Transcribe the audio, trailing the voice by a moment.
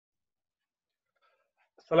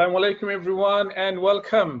Assalamu alaikum everyone, and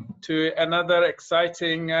welcome to another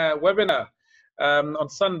exciting webinar on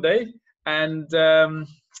Sunday. And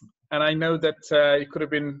I know that you could have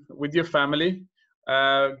been with your family,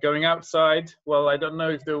 going outside. Well, I don't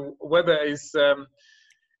know if the weather is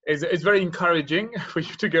very encouraging for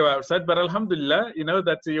you to go outside, but Alhamdulillah, you know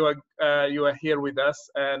that you are here with us,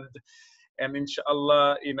 and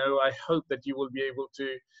inshallah, you know, I hope that you will be able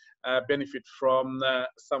to benefit from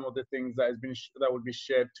some of the things that will be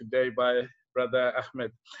shared today by Brother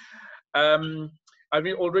Ahmed. I've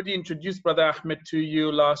already introduced Brother Ahmed to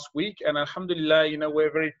you last week, and Alhamdulillah, you know,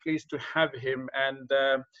 we're very pleased to have him, and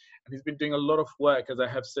he's been doing a lot of work, as I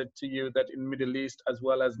have said to you, that in Middle East as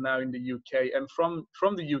well as now in the UK, and from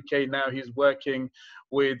the UK now he's working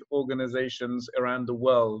with organizations around the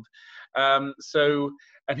world.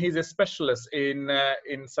 And he's a specialist in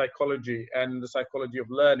psychology and the psychology of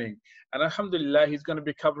learning. And Alhamdulillah, he's going to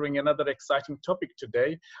be covering another exciting topic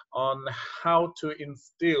today on how to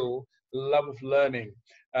instill love of learning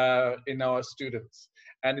in our students.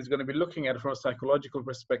 And he's going to be looking at it from a psychological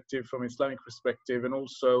perspective, from Islamic perspective, and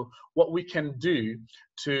also what we can do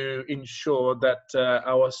to ensure that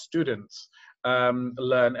our students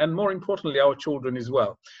learn, and more importantly, our children as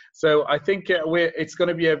well. So I think it's going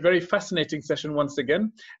to be a very fascinating session once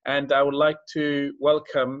again, and I would like to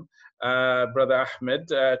welcome Brother Ahmed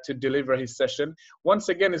to deliver his session. Once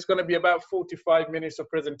again, it's going to be about 45 minutes of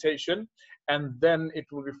presentation, and then it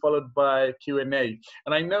will be followed by Q&A.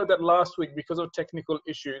 And I know that last week, because of technical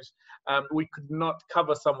issues, we could not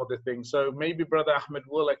cover some of the things. So maybe Brother Ahmed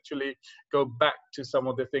will actually go back to some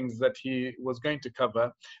of the things that he was going to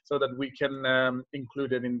cover so that we can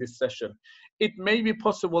include it in this session. It may be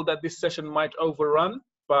possible that this session might overrun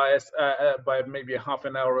by maybe a half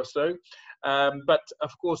an hour or so. But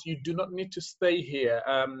of course, you do not need to stay here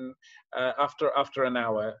after an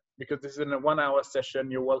hour, because this is a 1 hour session.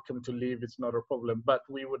 You're welcome to leave, it's not a problem. But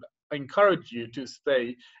we would encourage you to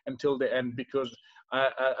stay until the end, because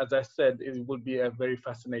as I said, it will be a very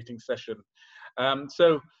fascinating session.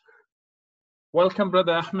 So welcome,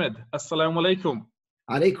 Brother Ahmed. Assalamu alaikum.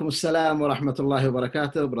 Alaikum assalam wa rahmatullahi wa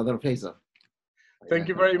barakatuh, Brother Faisal. Thank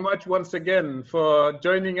you very much once again for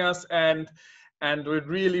joining us, and we're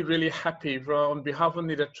really, really happy on behalf of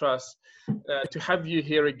Nida Trust to have you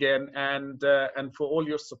here again, and for all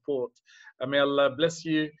your support. May Allah bless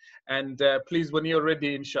you, and please, when you're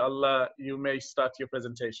ready, inshallah, you may start your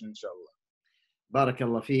presentation, inshallah.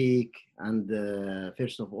 Barakallah feek, and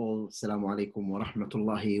first of all, assalamu alaikum wa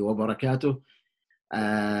rahmatullahi wa barakatuh.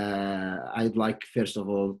 I'd like, first of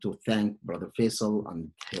all, to thank Brother Faisal and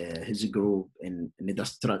his group in Nida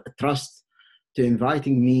Trust to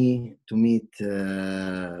inviting me to meet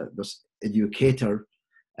this educator.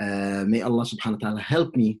 May Allah subhanahu wa ta'ala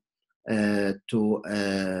help me to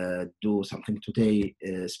do something today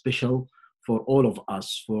special for all of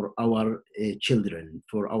us, for our children,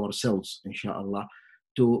 for ourselves, inshallah,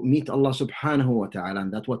 to meet Allah subhanahu wa ta'ala,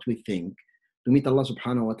 and that's what we think, to meet Allah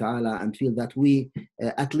subhanahu wa ta'ala and feel that we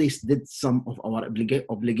at least did some of our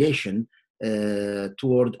obligation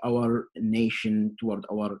toward our nation, toward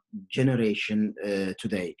our generation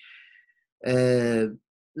today.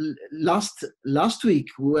 Last week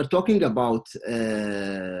we were talking about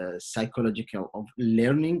psychological of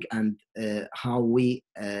learning, and how we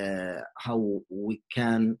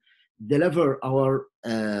can deliver our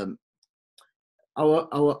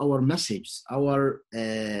message, our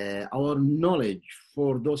knowledge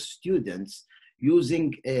for those students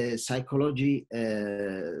using psychological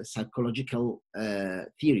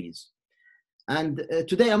theories. And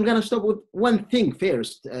today I'm going to start with one thing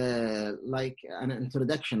first, like an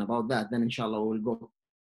introduction about that. Then inshallah we'll go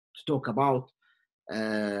to talk about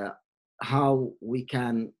how we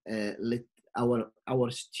can let our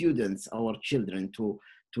students, our children, to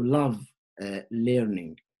love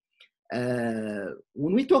learning.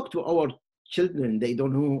 When we talk to our children, they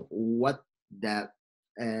don't know what the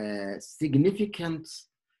significant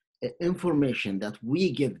information that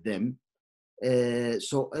we give them.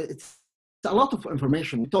 So it's a lot of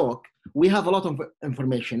information. We have a lot of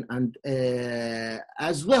information, and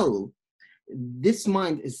as well, this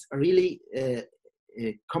mind is really a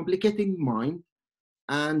complicating mind,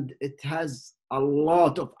 and it has a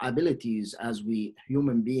lot of abilities. As we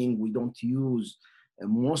human being, we don't use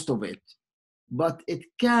most of it, but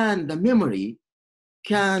the memory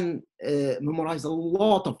can memorize a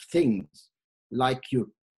lot of things, like your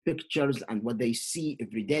pictures and what they see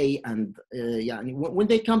every day. And when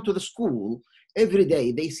they come to the school every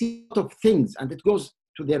day, they see a lot of things, and it goes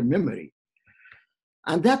to their memory,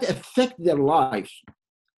 and that affects their lives.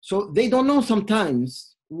 So they don't know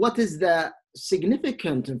sometimes what is the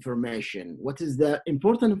significant information, what is the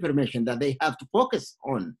important information that they have to focus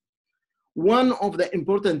on. One of the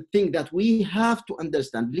important things that we have to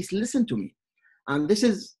understand, please listen to me, and this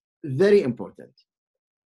is very important.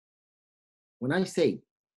 When I say,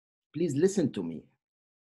 please listen to me,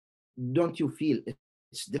 don't you feel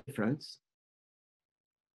its difference?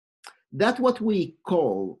 That's what we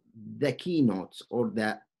call the keynotes, or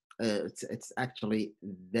the it's actually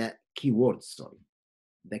the keywords. Sorry,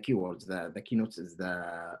 the keywords. The keynotes is the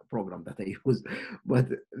program that I use, but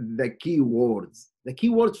the keywords. The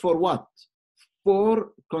keywords for what?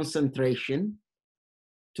 For concentration,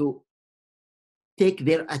 to take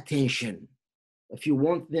their attention. If you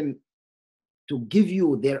want them to give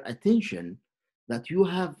you their attention, that you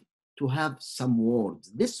have to have some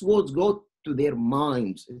words. These words go to their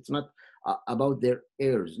minds. It's not about their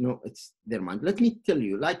ears. No, it's their mind. Let me tell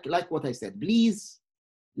you, like what I said, please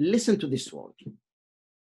listen to this word.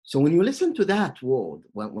 So when you listen to that word,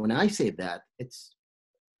 when I say that, it's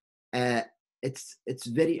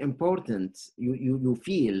very important. You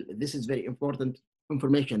feel this is very important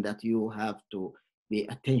information that you have to pay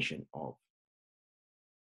attention of.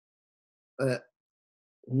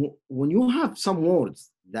 When you have some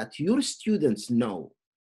words that your students know,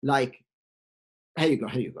 like, here you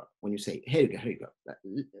go. When you say, here you go.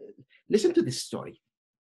 Listen to this story.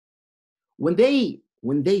 When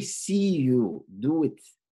they see you do it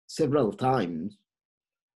several times,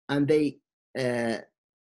 and they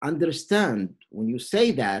understand when you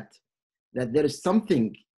say that there is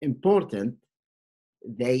something important,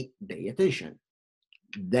 they pay attention.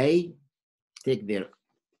 They take the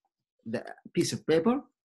piece of paper,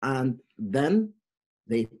 and then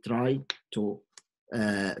they try to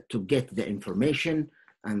get the information,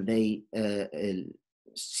 and they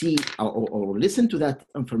see or listen to that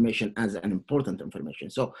information as an important information.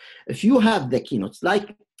 So if you have the keynotes,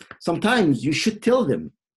 like sometimes you should tell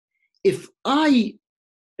them, if I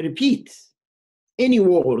repeat any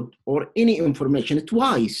word or any information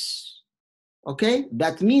twice, okay,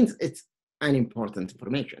 that means it's an important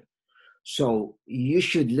information. So you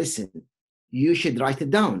should listen, you should write it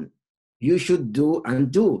down, you should do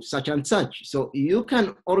and do such and such. So you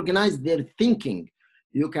can organize their thinking.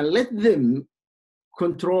 You can let them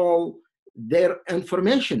control their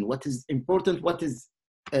information, what is important, what is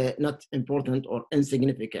not important or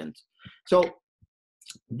insignificant. So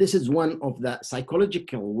this is one of the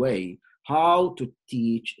psychological way how to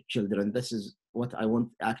teach children. This is what I want,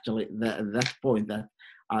 actually, that point that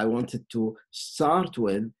I wanted to start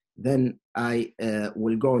with. Then I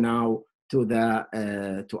will go now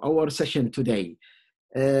to our session today.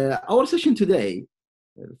 Our session today,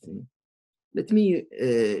 let me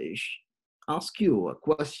ask you a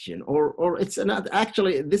question, or it's not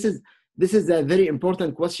actually, this is a very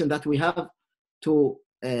important question that we have to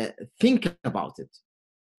think about it.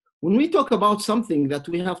 When we talk about something, that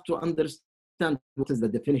we have to understand what is the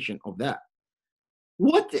definition of that.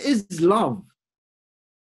 What is love?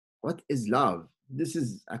 What is love? This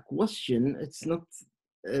is a question. It's not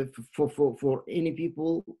for any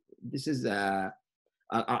people. This is I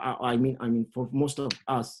mean for most of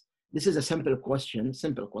us, this is a simple question.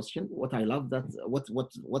 What I love, that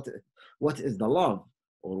what is the love,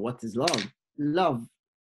 or what is love? Love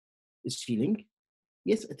is feeling.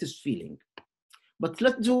 Yes, it is feeling. But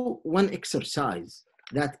let's do one exercise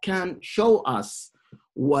that can show us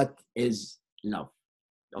what is love.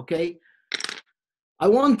 Okay? I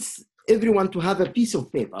want everyone to have a piece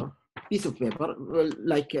of paper,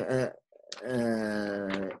 like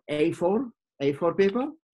A4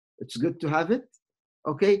 paper. It's good to have it.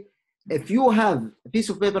 Okay? If you have a piece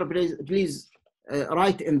of paper, please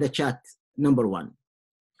write in the chat number 1.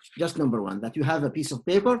 Just number 1, that you have a piece of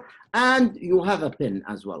paper, and you have a pen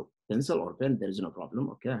as well. Pencil or pen, there is no problem.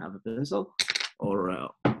 Okay, I have a pencil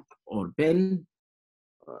or pen.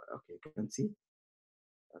 Okay, you can see.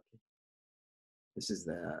 Okay, this is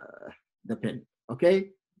the pen. Okay,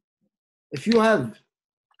 if you have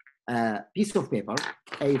a piece of paper,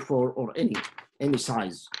 A4 or any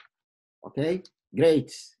size. Okay, great.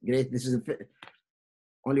 This is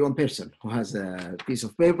only one person who has a piece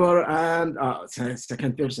of paper, and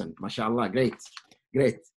second person. MashaAllah,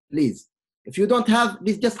 great. Please. If you don't have,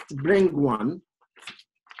 please just bring one.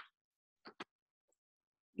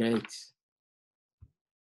 Great.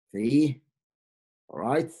 3. All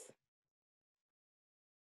right.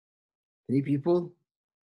 3 people.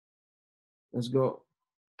 Let's go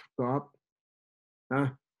up.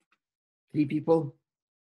 3 people.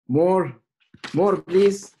 More,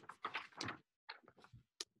 please.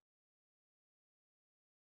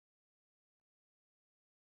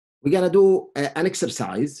 We're gonna do an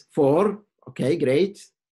exercise for. Okay, great.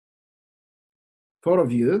 four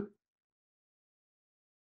of you.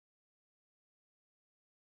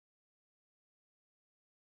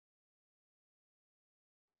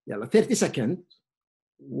 Yeah, 30 seconds.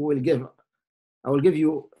 I will give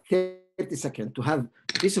you 30 seconds to have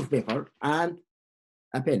a piece of paper and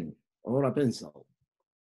a pen or a pencil.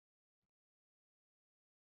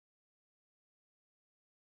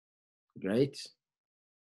 Great.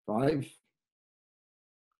 5.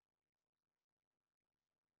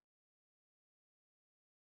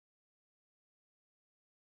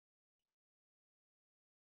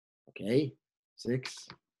 Okay. 6.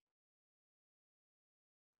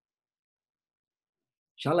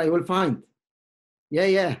 Inshallah, you will find.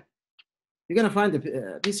 Yeah. You're gonna find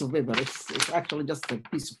a piece of paper. It's actually just a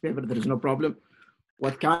piece of paper. There is no problem.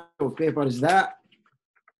 What kind of paper is that?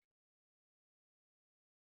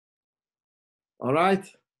 All right.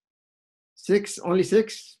 6, only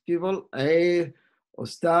 6 people. Hey,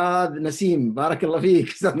 Ustad Nasim, Barakallah feek,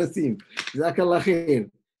 Ustad Nasim. Jazakallah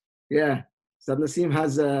khair. Yeah, Ustad Nasim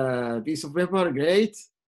has a piece of paper. Great.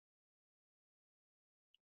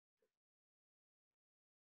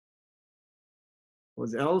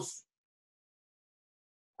 What else?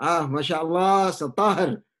 MashaAllah, Ustad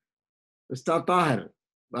Tahir. Ustad Tahir.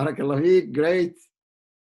 Barakallah feek. Great.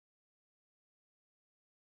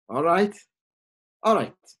 All right. All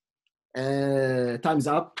right. Time's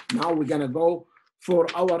up. Now we're gonna go for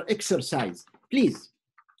our exercise. Please.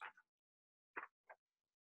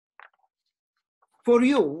 For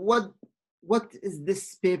you, what is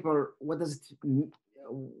this paper? What does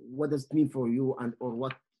it mean for you, and or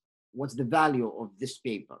what's the value of this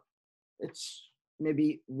paper? It's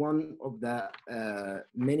maybe one of the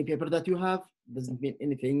many paper that you have. Doesn't mean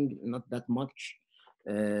anything, not that much.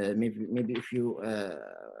 Maybe if you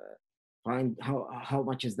find how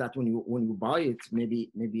much is that when you buy it,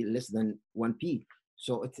 maybe less than 1p.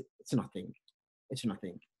 So it's nothing. It's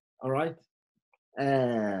nothing. All right.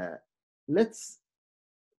 Let's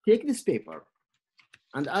take this paper,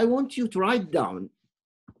 and I want you to write down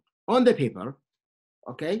on the paper,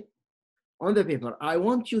 okay? On the paper, I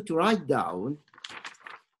want you to write down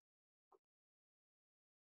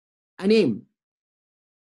a name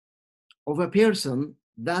of a person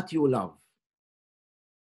that you love.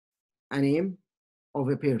 A name of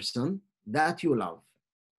a person that you love.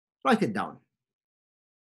 Write it down.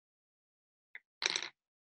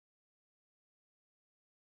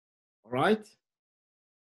 All right?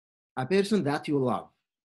 A person that you love.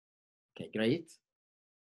 Okay, great.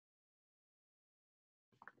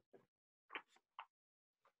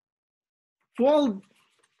 Fold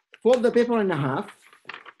the paper in half.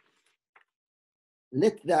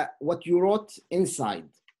 Let what you wrote inside.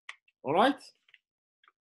 All right?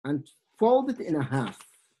 And fold it in half.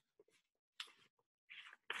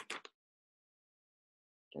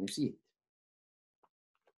 Can you see it?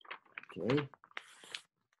 Okay.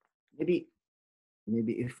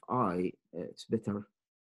 Maybe if it's better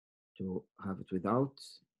to have it without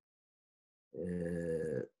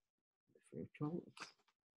virtual.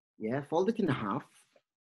 Yeah, fold it in half.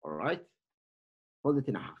 All right, fold it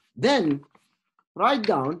in half. Then write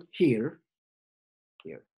down here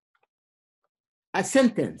a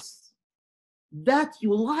sentence that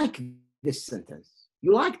you like. This sentence,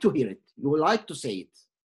 you like to hear it, you like to say it,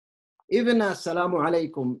 even assalamu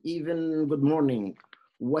alaikum, even good morning,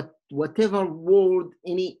 whatever word,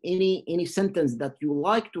 any sentence that you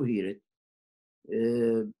like to hear it,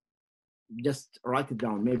 just write it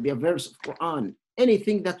down. Maybe a verse of Quran,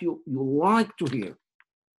 anything that you like to hear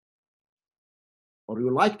or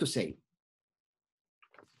you like to say.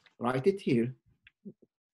 Write it here.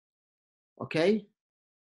 Okay.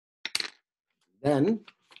 Then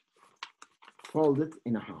fold it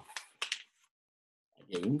in half.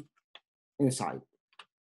 Again, inside.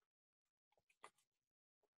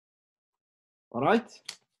 All right.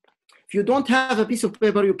 If you don't have a piece of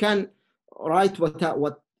paper, you can write what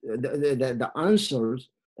the answers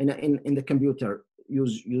in the computer.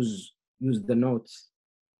 Use the notes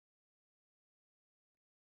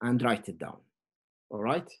and write it down. All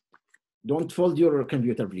right. Don't fold your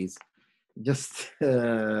computer, please. Just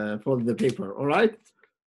fold the paper. All right.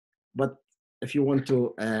 But if you want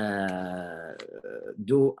to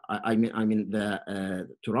to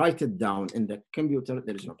write it down in the computer,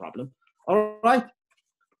 there is no problem. All right.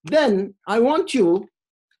 Then I want you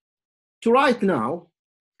to write now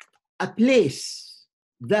a place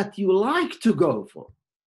that you like to go for,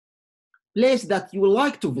 place that you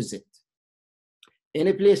like to visit,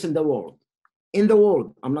 any place in the world. In the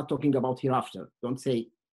world, I'm not talking about hereafter. Don't say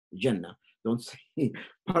Jannah. Don't say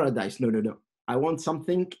paradise. No. I want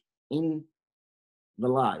something in the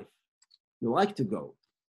life you like to go.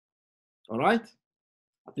 All right?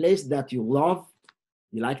 A place that you love,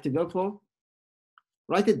 you like to go for,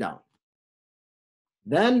 write it down.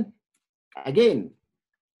 Then again,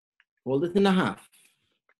 fold it in half.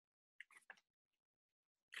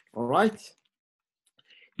 All right.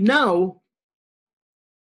 Now,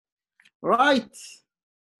 write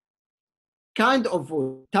kind of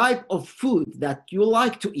food, type of food that you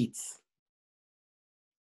like to eat.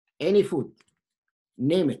 Any food,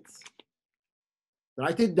 name it.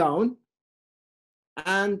 Write it down.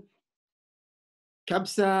 And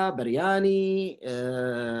kabsa, biryani,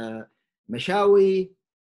 mashawi,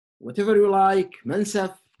 whatever you like,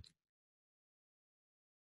 mansaf.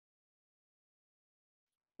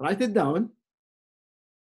 Write it down.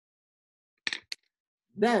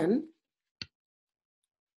 Then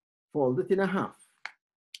fold it in half.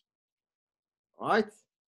 All right?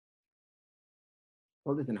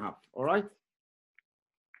 Fold it in half. All right?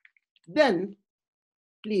 Then,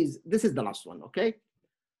 please, this is the last one, okay?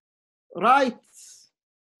 Write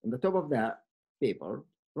on the top of the paper,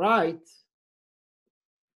 write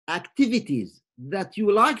activities that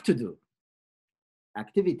you like to do.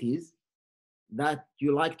 Activities that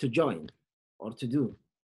you like to join or to do.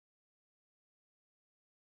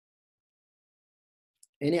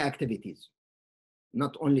 Any activities,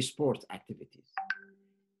 not only sport activities,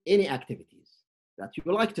 any activities that you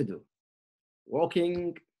like to do.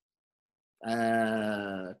 Walking,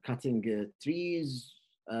 cutting trees,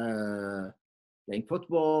 playing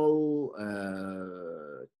football,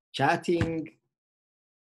 chatting,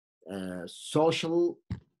 social,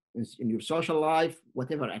 in your social life,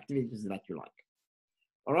 whatever activities that you like.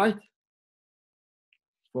 All right?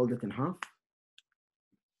 Fold it in half.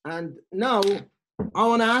 And now I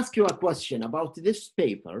want to ask you a question about this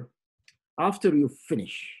paper. After you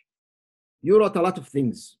finish, you wrote a lot of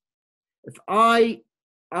things. If I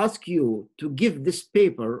ask you to give this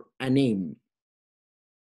paper a name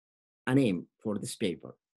for this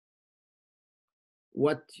paper,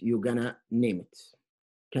 what you gonna name it?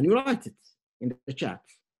 Can you write it in the chat?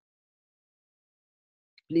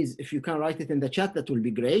 Please, if you can write it in the chat, that will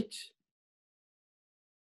be great.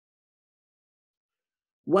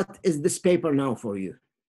 What is this paper now for you?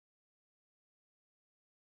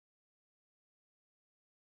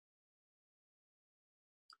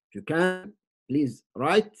 If you can, please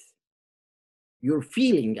write your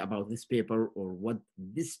feeling about this paper, or what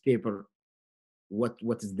this paper, what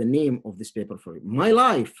is the name of this paper for you? My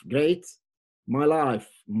life, great. My life,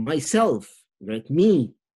 myself, great.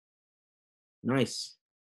 Me, nice.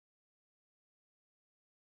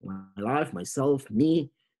 My life, myself,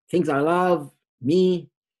 me, things I love, me,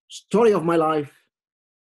 story of my life.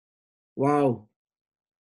 Wow.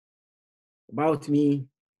 About me,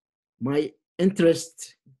 my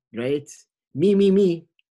interest, great. Me.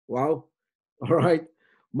 Wow. All right.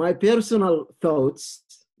 My personal thoughts,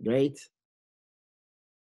 great.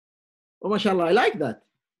 Oh, mashallah, I like that.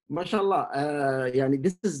 Mashallah. Yani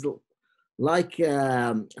this is like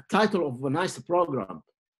a title of a nice program.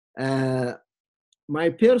 My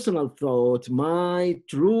personal thought, my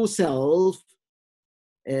true self,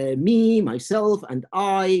 me, myself, and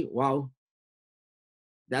I. Wow.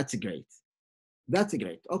 That's great. That's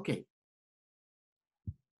great. Okay.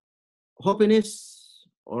 Happiness.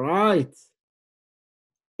 All right.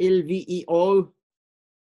 LVEO.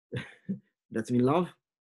 That's mean love.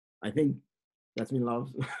 I think that's mean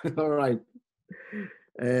love. All right.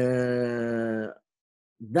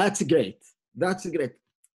 That's great. That's great.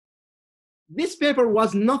 This paper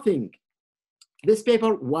was nothing. This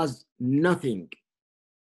paper was nothing.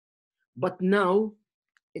 But now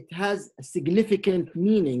it has a significant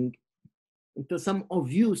meaning until some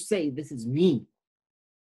of you say, this is me,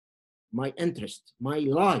 my interest, my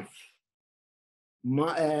life.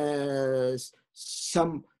 My,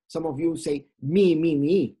 some of you say,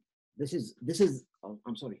 me. This is, oh,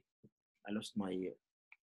 I'm sorry, I lost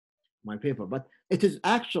my paper, but it is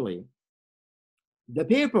actually, the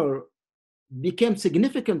paper became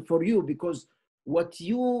significant for you because what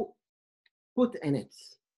you put in it.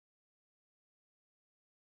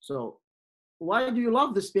 So why do you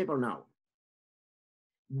love this paper now?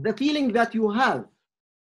 The feeling that you have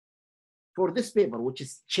for this paper, which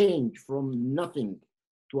is change from nothing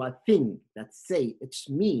to a thing that say it's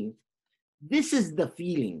me, this is the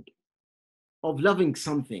feeling of loving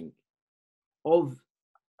something, of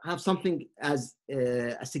have something as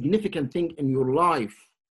a significant thing in your life.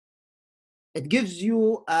 It gives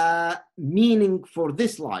you a meaning for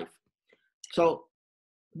this life. So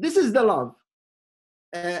this is the love.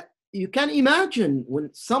 You can imagine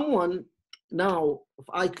when someone, now if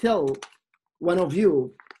I tell one of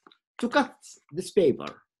you to cut this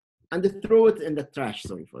paper and throw it in the trash,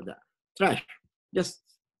 sorry for that, trash, just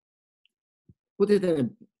put it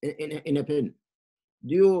in a pen.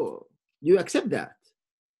 Do you accept that?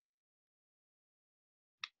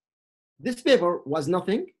 This paper was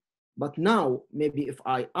nothing, but now maybe if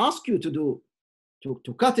I ask you to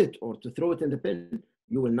cut it or to throw it in the pen,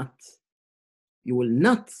 you will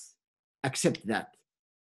not accept that,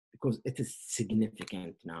 because it is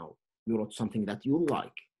significant now. You wrote something that you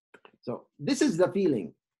like. So this is the feeling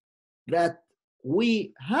that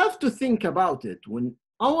we have to think about it when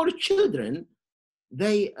our children,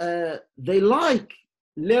 they like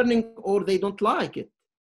learning or they don't like it.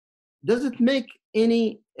 Does it make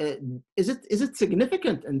any, is it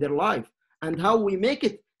significant in their life? And how we make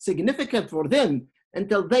it significant for them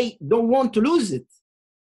until they don't want to lose it.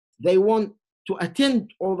 They want to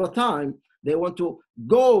attend all the time. They want to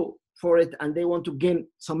go for it and they want to gain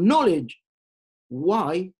some knowledge.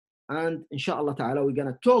 Why? And inshallah ta'ala, we're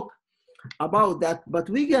gonna talk about that, but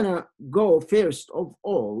we're gonna go first of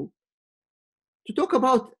all to talk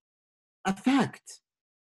about a fact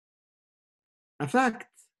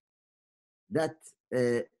that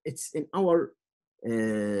it's in our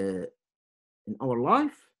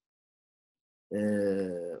life,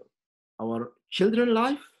 our children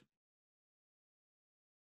life.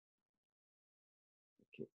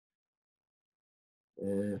 Okay.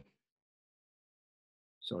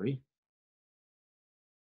 Sorry.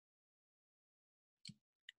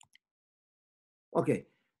 Okay,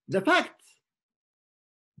 the fact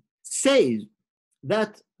says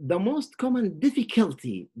that the most common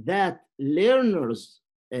difficulty that learners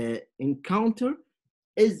encounter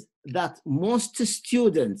is that most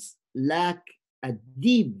students lack a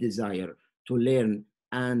deep desire to learn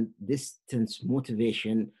and distance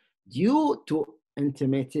motivation due to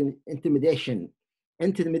intimidation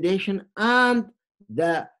and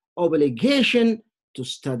the obligation to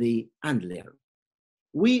study and learn.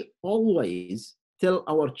 We always tell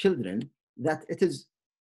our children that it is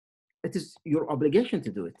your obligation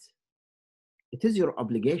to do it. It is your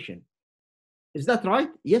obligation. Is that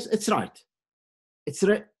right? Yes, it's right. It's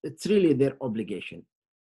really their obligation.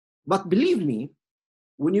 But believe me,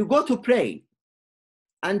 when you go to pray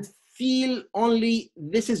and feel only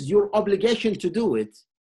this is your obligation to do it,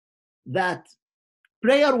 that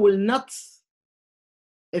prayer will not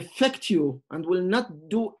affect you and will not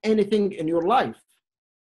do anything in your life.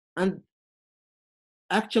 And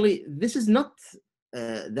actually, this is not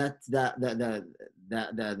that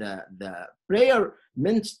the prayer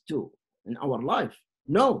meant to in our life.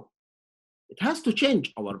 No, it has to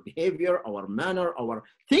change our behavior, our manner, our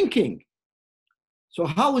thinking. So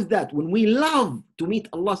how is that? When we love to meet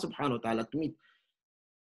Allah subhanahu wa ta'ala, to meet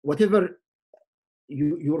whatever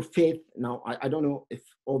your faith. Now, I don't know if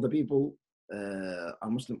all the people are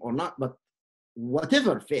Muslim or not, but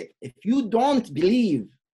whatever faith, if you don't believe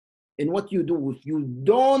in what you do, if you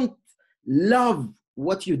don't love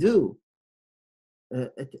what you do,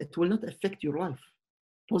 it will not affect your life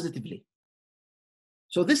positively.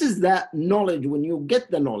 So this is the knowledge. When you get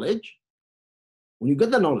the knowledge,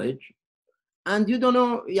 and you don't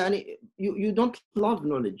know, you don't love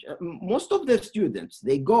knowledge. Most of the students,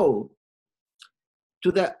 they go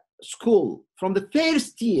to the school from the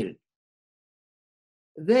first year.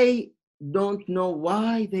 They don't know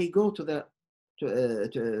why they go to the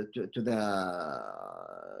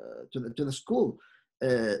school.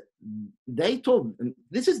 They told them,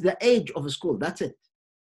 this is the age of the school. That's it.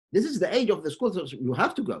 This is the age of the school. So you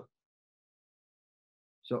have to go.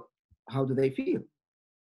 So how do they feel?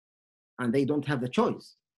 And they don't have the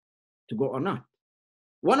choice to go or not.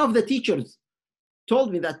 One of the teachers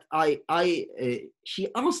told me that she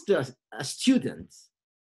asked a student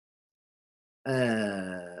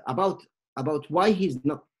about why he's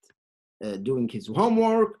not doing his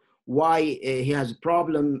homework, why he has a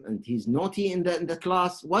problem and he's naughty in the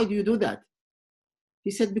class. Why do you do that?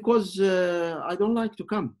 He said, because I don't like to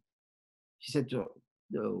come. She said,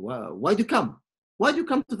 why do you come? Why do you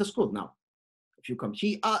come to the school now? If you come,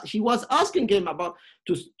 she was asking him about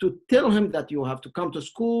to tell him that you have to come to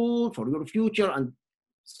school for your future and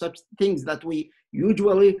such things that we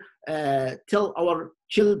usually tell our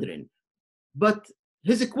children. But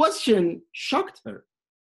his question shocked her.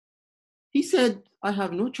 He said, I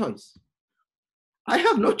have no choice. I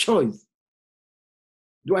have no choice.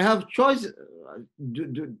 Do I have choice?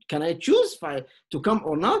 Can I choose to come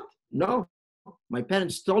or not? No. My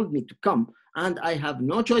parents told me to come, and I have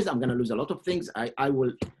no choice. I'm going to lose a lot of things. I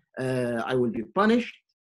will be punished.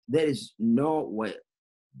 There is no way.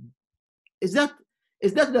 Is that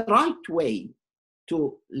the right way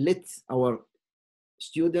to let our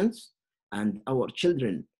students and our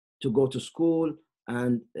children to go to school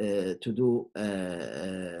and to do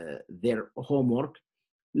their homework?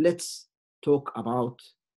 Let's talk about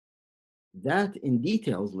that in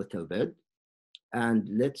details a little bit, and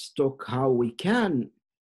let's talk how we can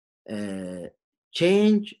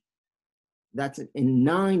change that in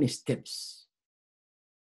 9 steps.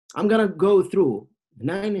 I'm gonna go through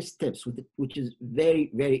 9 steps, which is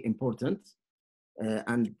very, very important,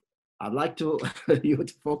 and I'd like to you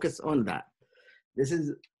to focus on that. This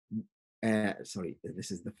is sorry,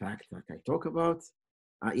 this is the fact that I talk about.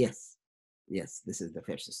 Yes, this is the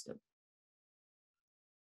first step.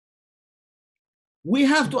 We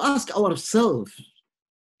have to ask ourselves,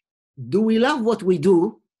 do we love what we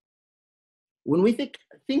do? When we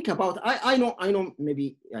think about, I know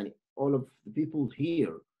maybe all of the people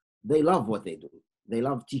here, they love what they do. They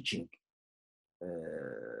love teaching.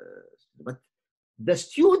 But the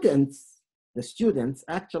students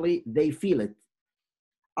actually, they feel it.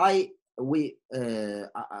 I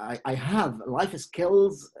have life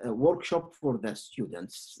skills workshop for the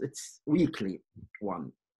students. It's weekly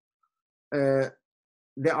one.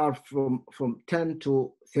 They are from 10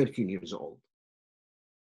 to 13 years old.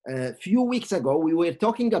 A few weeks ago, we were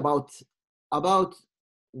talking about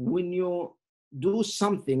when you do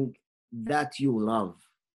something that you love,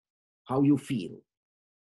 how you feel.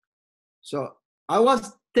 So I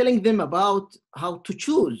was telling them about how to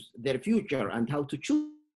choose their future and how to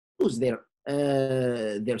choose their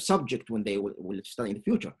subject when they will study in the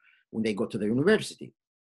future, when they go to the university.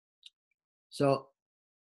 So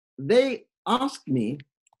they asked me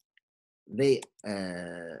the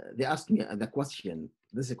question.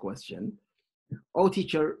 This is a question. Oh,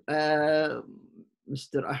 teacher,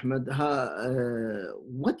 Mr. Ahmed,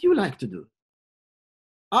 what do you like to do?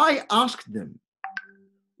 I asked them,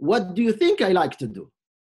 what do you think I like to do?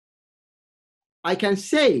 I can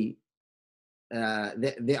say,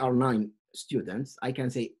 there are 9 students. I can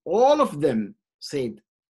say all of them said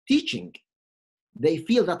teaching. They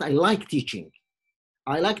feel that I like teaching.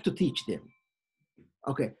 I like to teach them.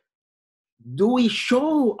 Okay. Do we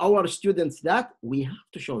show our students that? We have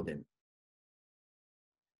to show them.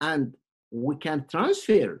 And we can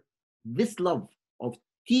transfer this love of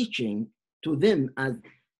teaching to them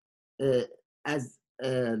as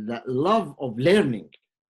the love of learning.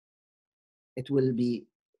 It will be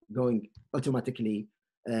going automatically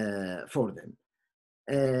for them.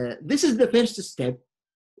 This is the first step.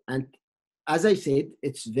 And as I said,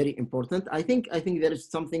 it's very important. I think there is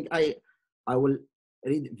something I will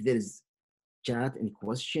read if there is chat, any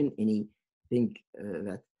question, anything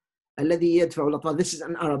that الذي يدفع الأطفال. This is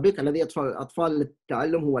in Arabic. الذي يدفع الأطفال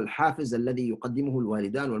للتعلم هو الحافز الذي يقدمه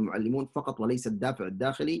الوالدان والمعلمون فقط وليس الدافع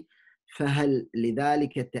الداخلي. فهل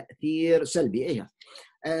لذلك تأثير سلبي؟ إيه.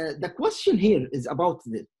 The question here is about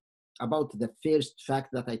the first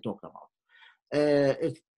fact that I talked about.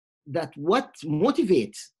 That what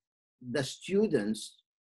motivates the students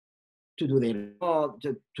to do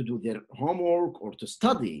their homework or to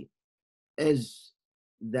study is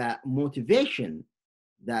the motivation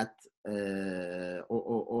that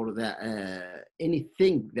or the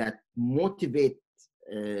anything that motivates.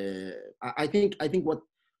 I think what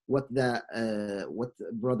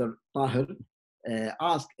Brother Tahir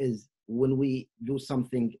asked is when we do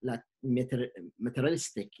something like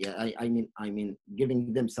materialistic. I mean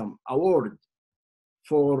giving them some award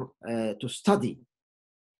for to study.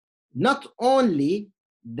 Not only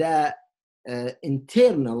the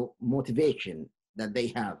internal motivation that they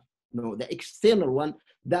have, no, the external one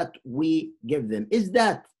that we give them. Is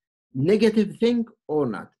that negative thing or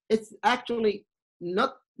not? It's actually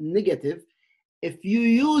not negative if you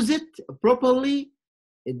use it properly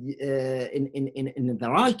in the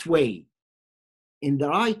right way. In the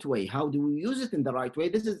right way. How do we use it in the right way?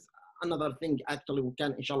 This is another thing. Actually, we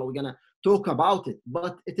can, inshallah, we're gonna talk about it.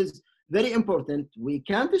 But it is very important. We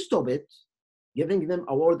can't stop it, giving them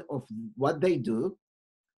a word of what they do,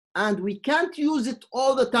 and we can't use it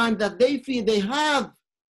all the time that they feel they have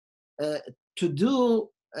to do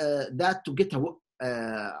that to get a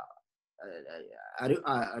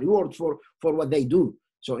reward for what they do.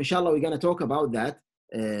 So inshallah, we're gonna talk about that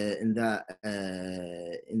in the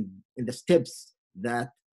steps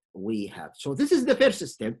that we have. So this is the first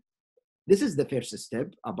step. This is the first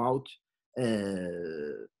step about.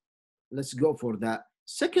 Let's go for the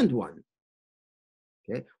second one.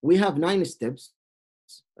 Okay, we have 9 steps.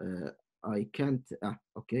 I can't.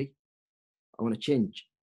 Okay, I want to change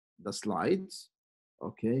the slides.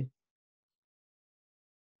 Okay,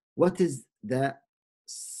 what is the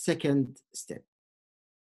second step?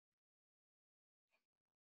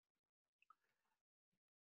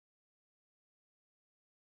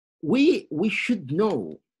 We should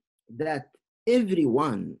know that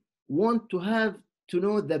everyone want to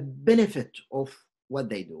know the benefit of what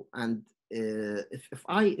they do, and if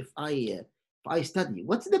I study,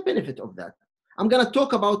 what's the benefit of that? I'm gonna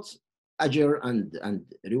talk about ajr and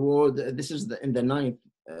reward. This is in the ninth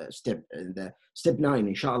step, in the step 9,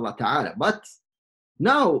 inshallah ta'ala. But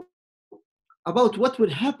now about what will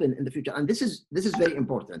happen in the future, and this is very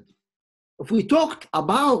important. If we talked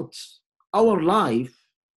about our life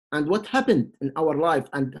and what happened in our life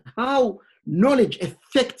and how knowledge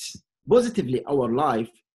affects positively our life,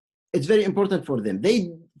 it's very important for them.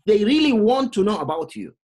 They really want to know about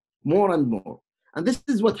you more and more. And this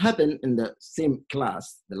is what happened in the same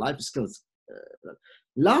class, the life skills.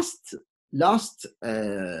 Last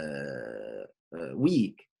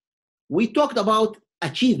week, we talked about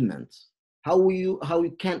achievement, how you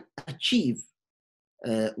can achieve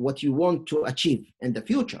what you want to achieve in the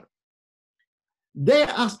future. They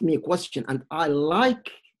asked me a question, and I like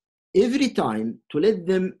every time to let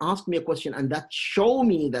them ask me a question, and that show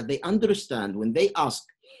me that they understand when they ask.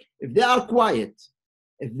 If they are quiet,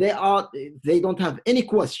 if they don't have any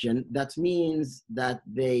question, that means that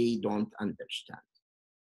they don't understand,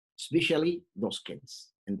 especially those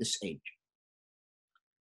kids in this age.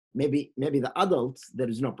 Maybe the adults, there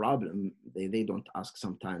is no problem. They don't ask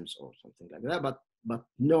sometimes or something like that. But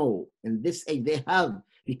no, in this age they have,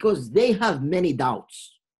 because they have many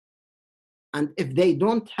doubts. And if they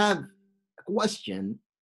don't have a question,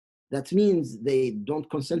 that means they don't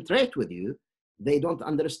concentrate with you. They don't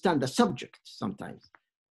understand the subject sometimes.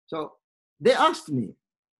 So they asked me,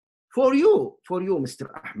 for you, Mr.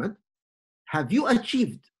 Ahmed, have you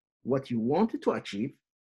achieved what you wanted to achieve?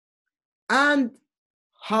 And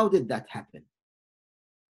how did that happen?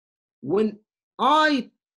 When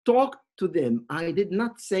I talked to them, I did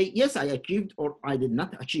not say, yes, I achieved or I did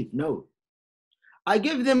not achieve. No. I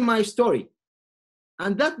gave them my story,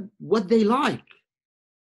 and that's what they like.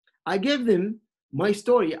 I gave them my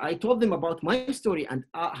story. I told them about my story and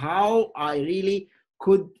how I really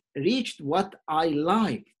could reach what I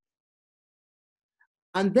liked.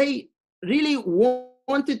 And they really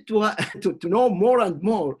wanted to know more and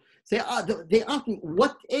more. They asked me,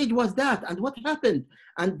 what age was that? And what happened?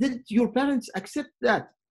 And did your parents accept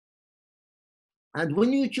that? And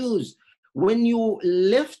when you choose, when you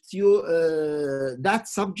left that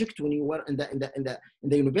subject, when you were in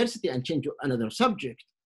the university and changed to another subject,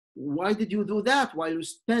 why did you do that while you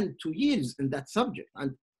spent 2 years in that subject?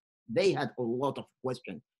 And they had a lot of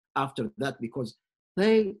questions after that, because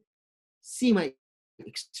they see my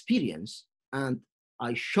experience and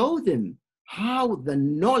I show them how the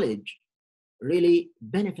knowledge really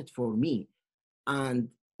benefit for me, and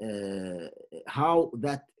how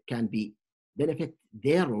that can be benefit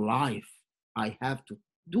their life. I have to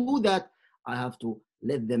do that. I have to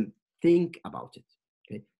let them think about it.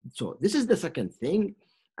 Okay, so this is the second thing,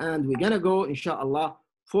 and we're gonna go, inshallah,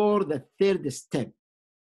 for the third step.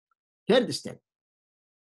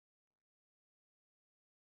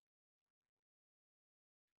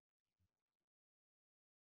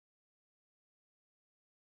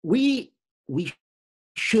 We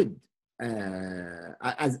should,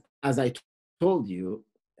 as I told you,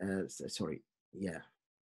 sorry, yeah,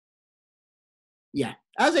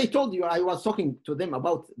 as I told you, I was talking to them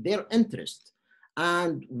about their interest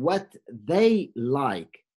and what they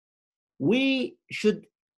like. We should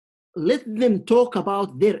let them talk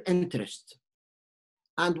about their interest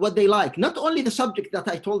and what they like, not only the subject that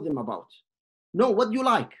I told them about. No, what you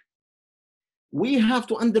like. We have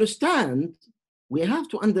to understand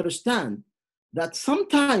that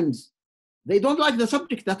sometimes they don't like the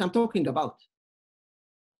subject that I'm talking about.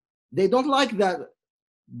 They don't like that.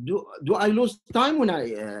 Do I lose time when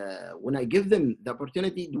I give them the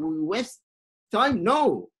opportunity? Do we waste time?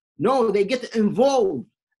 No, they get involved,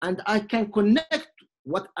 and I can connect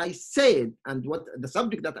what I said and what the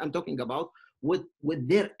subject that I'm talking about with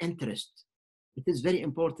their interest. It is very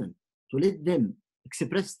important to let them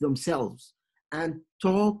express themselves and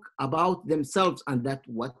talk about themselves and that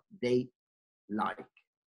what they like.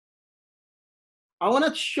 I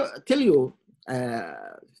want to tell you,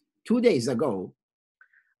 2 days ago,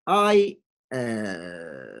 I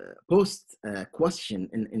post a question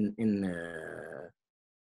in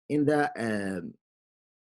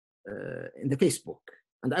the Facebook,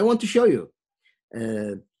 and I want to show you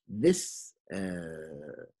this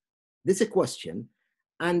a question,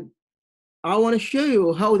 and I want to show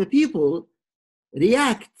you how the people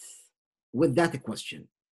react with that question.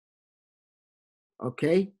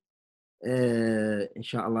 Okay,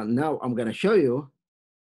 inshallah. Now I'm gonna show you.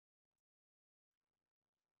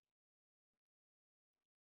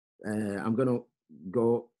 I'm gonna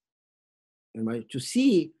go to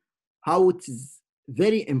see how it is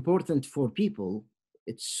very important for people.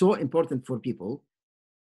 It's so important for people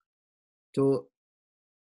to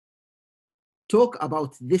talk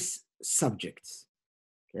about this subject.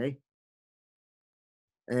 Okay.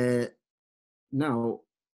 Now,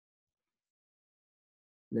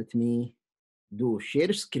 let me do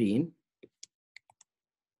share screen.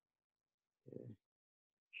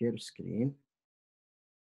 Share screen.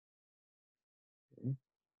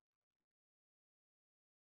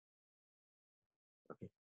 Okay.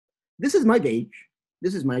 This is my page.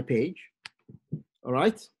 This is my page. All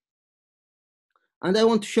right. And I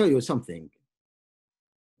want to show you something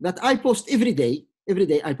that I post every day. Every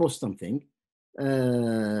day I post something.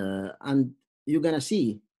 And you're going to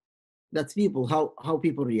see that people, how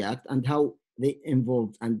people react and how they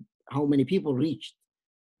involved and how many people reached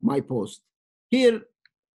my post. Here,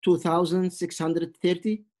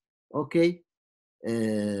 2,630. Okay.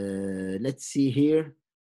 Let's see here.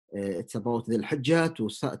 It's about the Hajjah,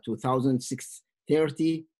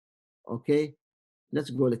 2,630. Okay. Let's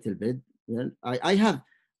go a little bit. Well, I have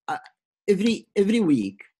every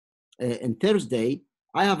week on Thursday,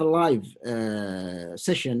 I have a live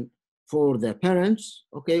session for the parents.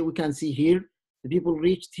 Okay, we can see here the people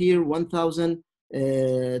reached here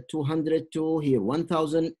 1,202, here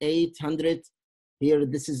 1,800. Here,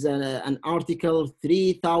 this is an article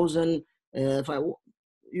 3,000.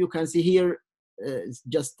 You can see here,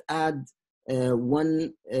 just add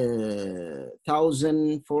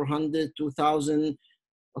 1,400, 2,000.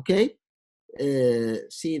 Okay,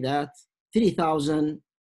 see that 3,000.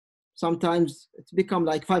 Sometimes it's become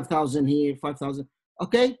like 5,000 here, 5,000.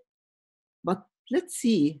 Okay, but let's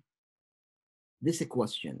see this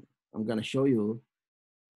question. I'm gonna show you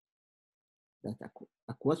that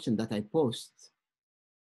a question that I posted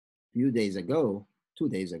a few days ago, 2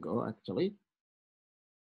 days ago actually,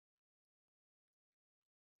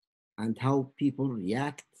 and how people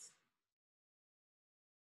react.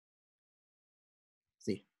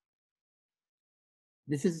 See,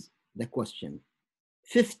 this is the question.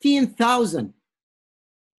 15,000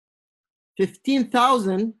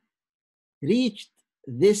 reached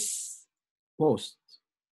this post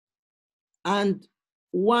and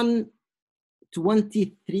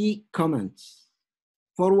 123 comments.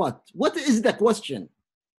 For what? What is the question?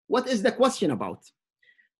 What is the question about?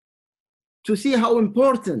 To see how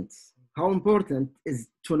important is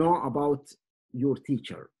to know about your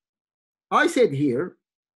teacher. I said here,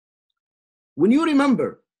 when you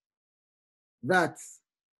remember that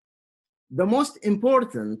the most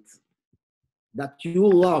important that you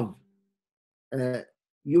love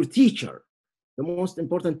your teacher, the most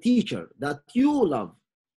important teacher that you love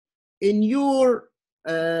in your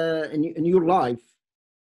life,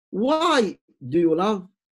 why do you love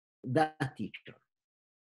that teacher?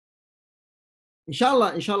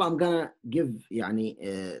 Inshallah, I'm gonna give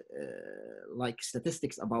like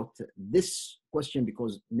statistics about this question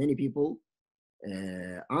because many people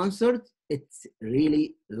answered. It's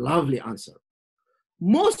really lovely answer.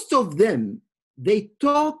 Most of them, they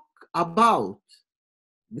talk about,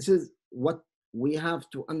 this is what we have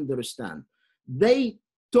to understand. They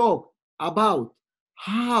talk about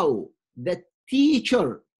how the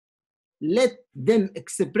teacher let them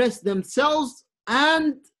express themselves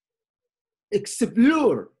and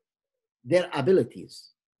explore their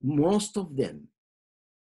abilities. Most of them,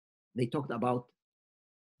 they talked about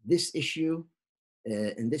this issue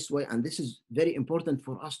in this way, and this is very important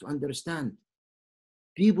for us to understand.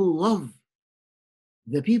 People love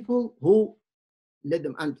the people who let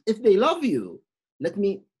them, and if they love you, let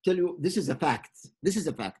me tell you, this is a fact. This is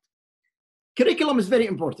a fact. Curriculum is very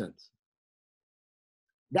important.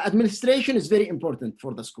 The administration is very important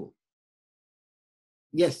for the school.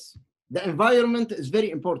 Yes, the environment is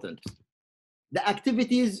very important. The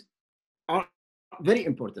activities are very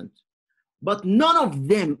important, but none of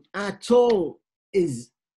them at all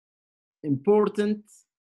is important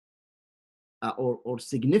or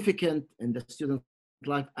significant in the student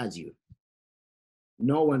life as you.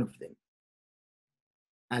 No one of them.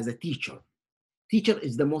 As a teacher, teacher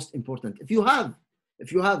is the most important. If you have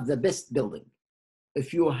the best building,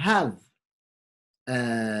 if you have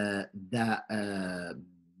the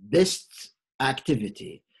best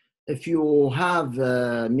activity, if you have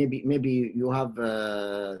maybe you have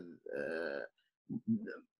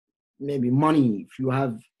maybe money, if you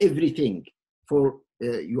have everything for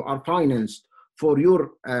you are financed for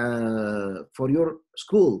your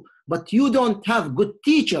school, but you don't have good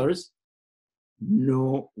teachers,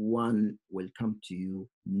 no one will come to you.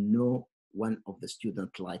 No one of the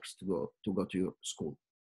student likes to go to your school.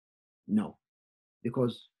 No.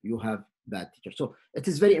 because you have bad teachers. So it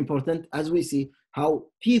is very important, as we see how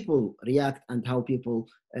people react and how people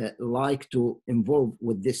like to involve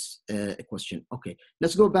with this question. Okay,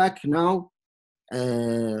 let's go back now.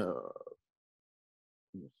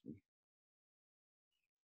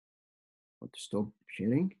 Want to stop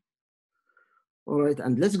sharing. All right,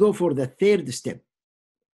 and let's go for the third step,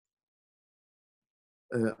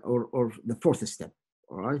 or the fourth step.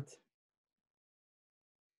 All right.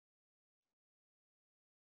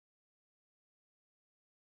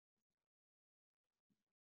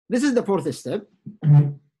 This is the fourth step.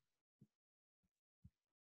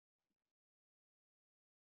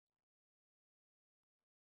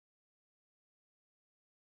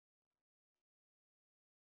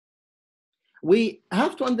 We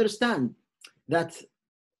have to understand that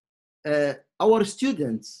our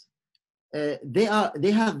students, they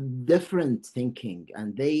have different thinking,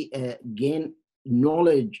 and they gain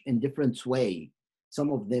knowledge in different way.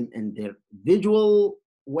 Some of them in their visual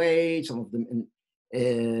way, some of them in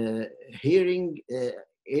hearing,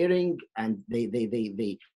 and they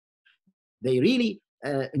really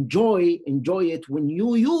enjoy it when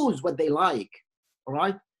you use what they like. All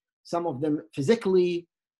right, some of them physically,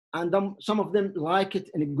 and some of them like it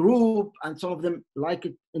in a group, and some of them like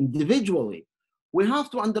it individually. We have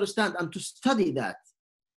to understand and to study that,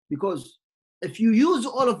 because if you use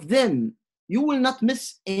all of them, you will not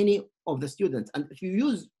miss any of the students. And if you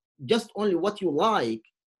use just only what you like,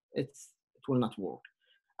 it will not work.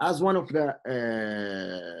 As one of the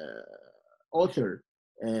author,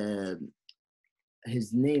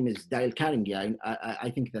 his name is Dale Carnegie,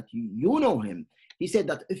 I think that you know him. He said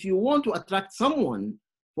that if you want to attract someone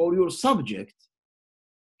for your subject,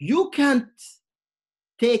 you can't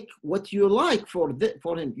take what you like for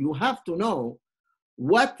him. You have to know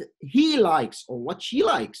what he likes or what she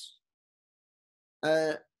likes.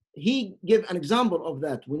 He gave an example of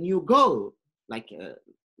that. When you go, like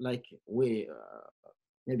we,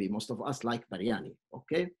 maybe most of us like biryani,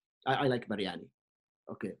 okay? I like biryani,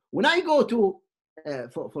 okay? When I go to,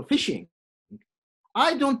 for fishing,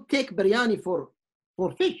 I don't take biryani for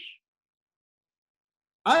fish.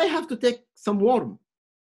 I have to take some worm.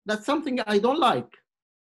 That's something I don't like,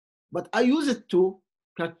 but I use it to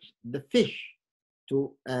catch the fish,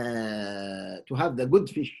 to have the good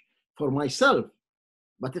fish for myself.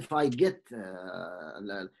 But if I get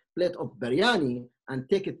a plate of biryani and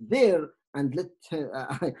take it there and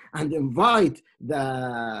and invite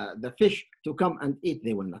the fish to come and eat,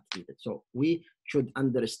 they will not eat it. So we should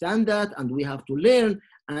understand that, and we have to learn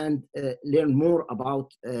and learn more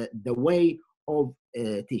about the way of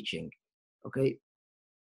teaching. Okay,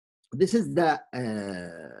 this is the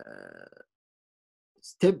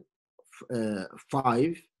step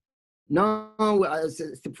 5. Now,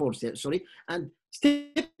 step 4, sorry. And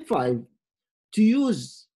step 5, to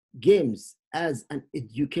use games as an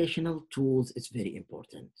educational tools is very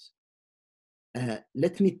important.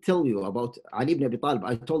 Let me tell you about Ali ibn Abi Talib.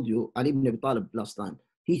 I told you Ali ibn Abi Talib last time.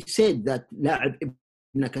 He said that لعب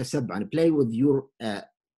ابنك سبعا, play with your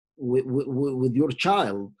with your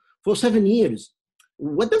child for 7 years.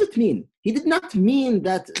 What does it mean? He did not mean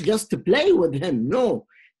that just to play with him. No,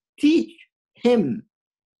 teach him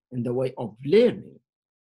in the way of learning.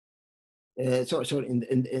 So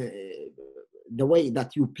in the way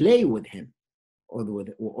that you play with him or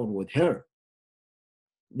with her,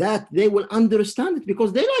 that they will understand it,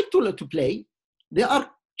 because they like to play. They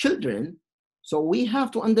are children, so we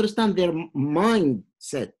have to understand their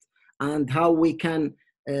mindset and how we can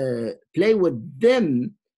play with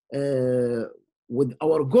them with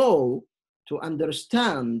our goal to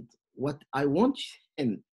understand what I want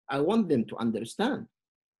them to understand.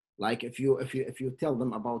 Like if you tell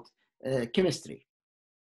them about chemistry,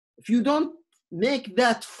 if you don't make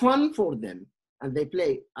that fun for them and they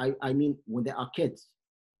play, I mean when they are kids,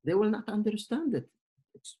 they will not understand it.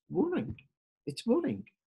 It's boring. It's boring.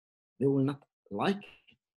 They will not like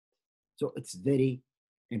it. So it's very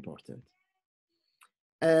important.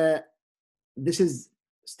 This is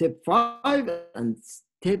step 5 and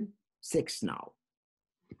step 6 now.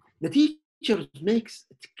 The teacher makes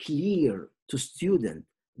it clear to students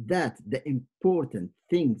that the important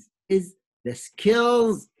things is the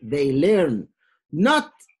skills they learn,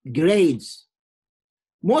 not grades.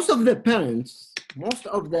 Most of the parents, most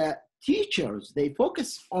of the teachers, they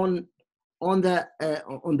focus on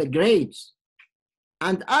the grades.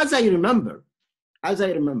 And as I remember,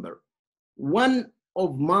 one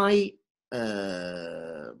of my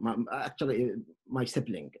my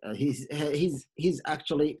sibling, he's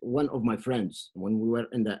actually one of my friends. When we were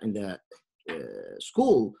in the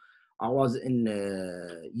school, I was in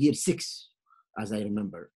year 6, as I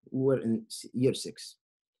remember. We were in year 6.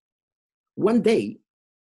 One day,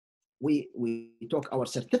 we took our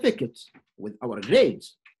certificates with our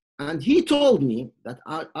grades, and he told me that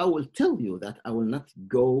I will tell you that I will not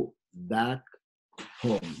go back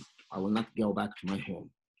home. I will not go back to my home.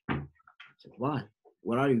 I said, why?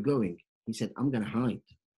 Where are you going? He said, I'm going to hide.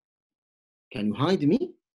 Can you hide me?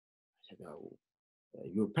 I said, oh,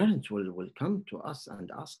 your parents will come to us and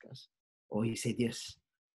ask us. Oh, he said, yes,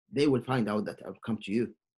 they will find out that I've come to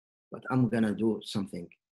you, but I'm going to do something.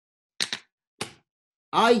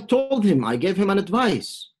 I told him, I gave him an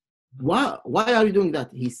advice. Why are you doing that?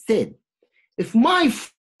 He said, if my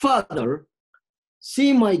father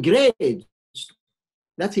see my grades,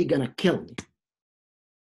 that's he gonna kill me.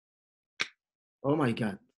 Oh my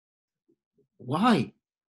God. Why?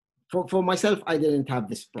 For myself, I didn't have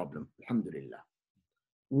this problem, alhamdulillah.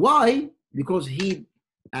 Why? Because he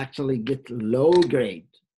actually get low grade.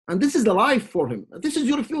 And this is the life for him. This is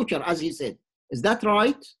your future, as he said. Is that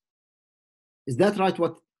right? Is that right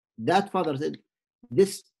what that father said?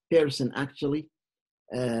 This person actually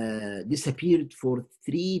disappeared for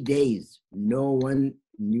 3 days. No one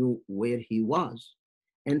knew where he was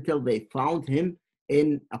until they found him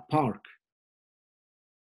in a park.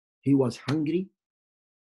 He was hungry.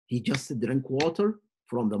 He just drank water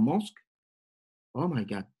from the mosque. Oh my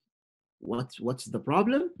God. What's the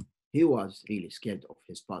problem? He was really scared of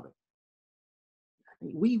his father.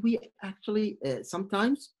 We actually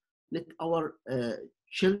sometimes let our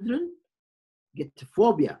children get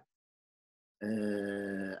phobia,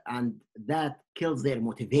 and that kills their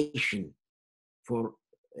motivation for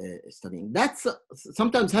studying. That's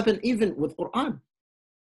sometimes happen even with Quran,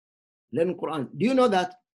 learning Quran. Do you know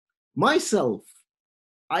that myself,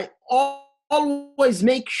 I always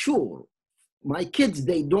make sure my kids,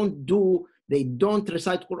 they don't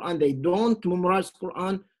recite Quran, they don't memorize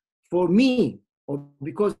Quran for me or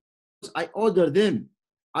because I order them.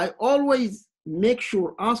 I always make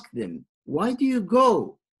sure, ask them, why do you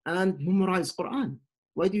go and memorize Quran?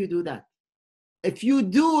 Why do you do that? If you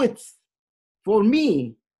do it for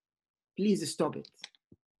me, please stop it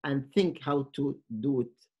and think how to do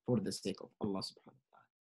it for the sake of Allah subhanahu wa ta'ala.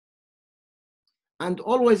 And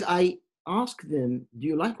always I ask them, do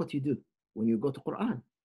you like what you do when you go to Quran?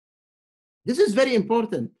 This is very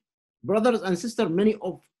important. Brothers and sisters, many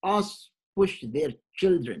of us push their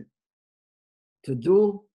children to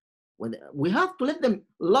do when we have to let them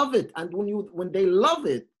love it. And when they love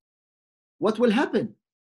it, what will happen?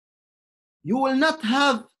 You will not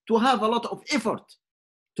have to have a lot of effort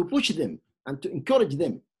to push them and to encourage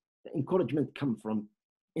them. The encouragement comes from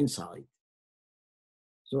inside.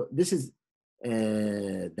 So this is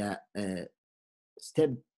the step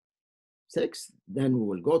 6. Then we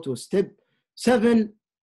will go to step 7.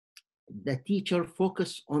 The teacher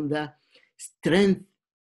focus on the strength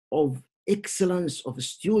of excellence of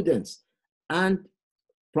students and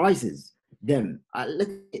prizes them.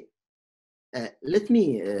 Let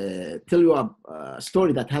me tell you a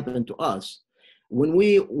story that happened to us when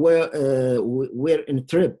we were in a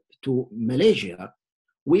trip to Malaysia.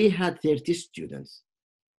 We had 30 students.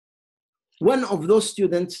 One of those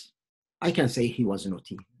students, I can say he was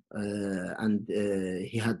naughty, and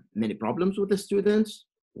he had many problems with the students.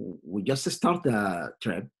 We just start the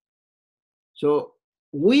trip, so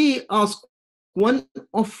we asked one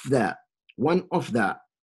of the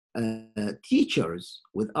teachers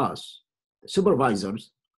with us,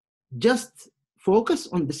 supervisors, just focus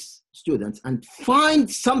on this student and find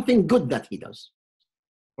something good that he does.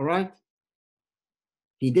 All right,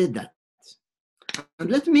 he did that. And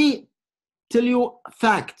let me tell you a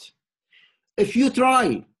fact. If you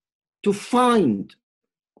try to find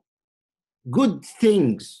good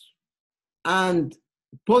things and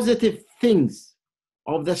positive things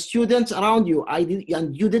of the students around you,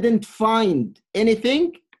 and you didn't find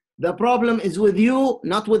anything, the problem is with you,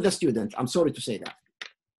 not with the student. I'm sorry to say that.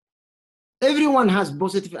 Everyone has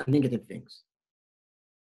positive and negative things.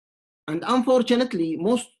 And unfortunately,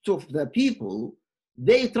 most of the people,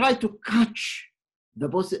 they try to catch the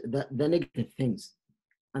negative things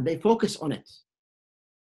and they focus on it.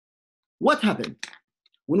 What happened?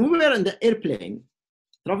 When we were in the airplane,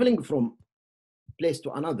 traveling from place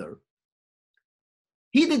to another,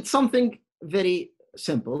 he did something very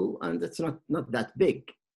simple, and it's not that big.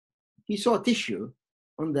 He saw a tissue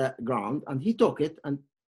on the ground, and he took it and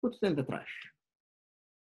put it in the trash.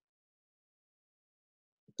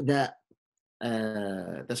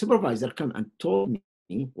 The supervisor came and told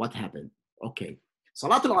me what happened. Okay,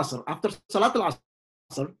 Salat al-Asr, after Salat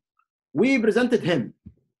al-Asr, we presented him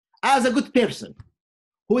as a good person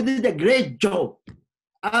who did a great job.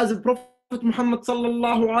 As a Prophet Muhammad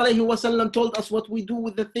sallallahu alayhi wasallam told us what we do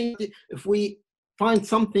with the thing. If we find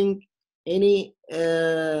something, anything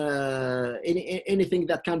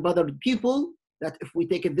that can bother people, that if we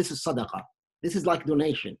take it, this is sadaqah. This is like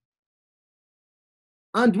donation.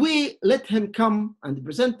 And we let him come and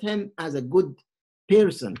present him as a good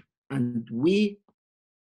person. And we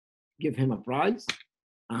give him a prize.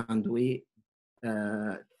 And we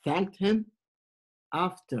thanked him.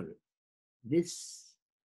 After this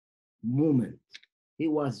moment, he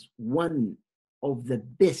was one of the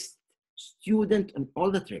best students on all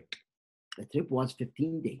the trip. The trip was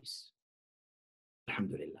 15 days.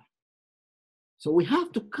 Alhamdulillah. So we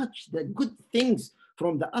have to catch the good things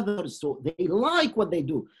from the others. So they like what they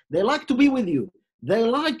do. They like to be with you. They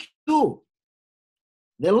like you.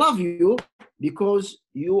 They love you because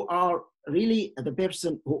you are really the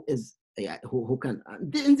person who is, who can.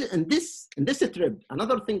 In this trip,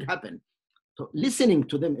 another thing happened. So listening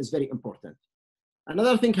to them is very important.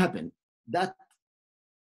 Another thing happened that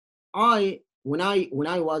when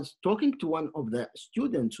I was talking to one of the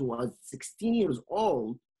students who was 16 years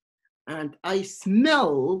old, and I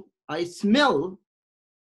smell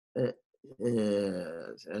the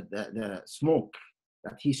smoke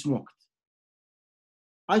that he smoked.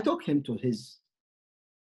 I took him to his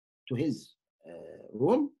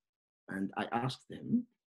room, and I asked him,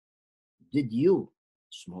 "Did you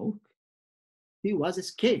smoke?" He was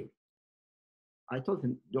scared. I told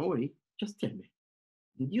him, "Don't worry, just tell me.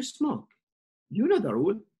 Did you smoke? You know the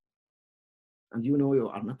rule, and you know you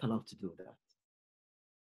are not allowed to do that."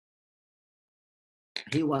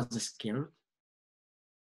 He was scared,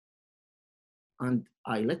 and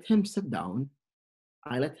I let him sit down.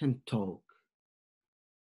 I let him talk.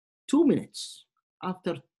 2 minutes.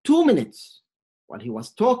 After 2 minutes, while he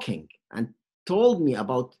was talking and told me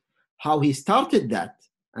about how he started that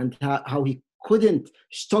and how he couldn't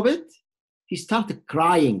stop it, he started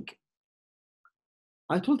crying.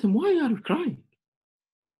 I told him, "Why are you crying?"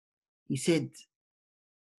 He said,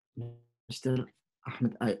 "Mr.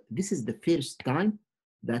 Ahmed, this is the first time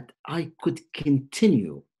that I could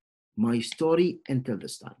continue my story until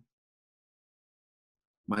this time.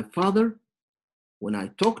 My father, when I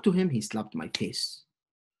talked to him, he slapped my face.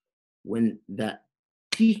 When the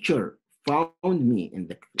teacher found me in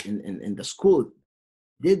the school,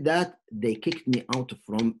 did that, they kicked me out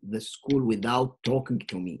from the school without talking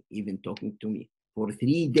to me, even talking to me. For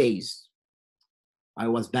 3 days, I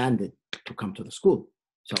was banned to come to the school.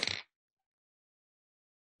 So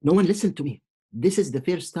no one listened to me. This is the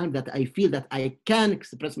first time that I feel that I can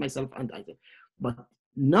express myself. But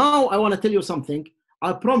now I want to tell you something.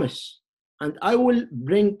 I promise, and I will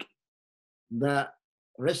bring the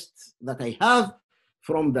rest that I have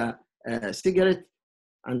from the cigarette,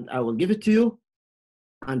 and I will give it to you."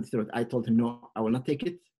 And throw it. I told him, "No, I will not take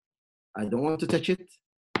it. I don't want to touch it.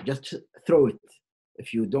 Just throw it. If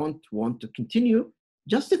you don't want to continue,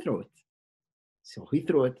 just throw it." So he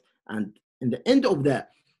threw it, and in the end of the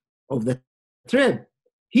trip,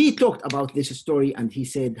 he talked about this story, and he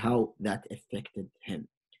said how that affected him.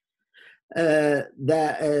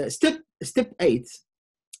 Step 8,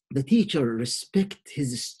 the teacher respect his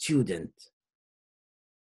student,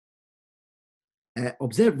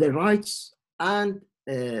 observe their rights and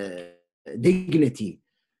dignity.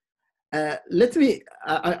 Let me.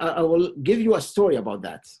 I will give you a story about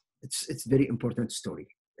that. It's very important story.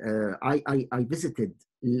 I visited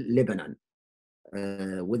Lebanon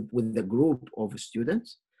with a group of students,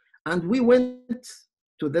 and we went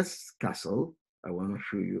to this castle. I want to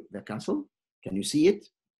show you the castle. Can you see it?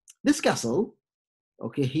 This castle,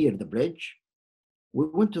 okay, here the bridge. We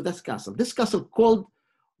went to this castle called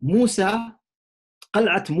Musa,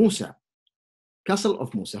 Qal'at Musa, Castle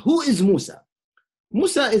of Musa. Who is Musa?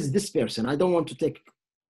 Musa is this person. I don't want to take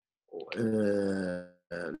a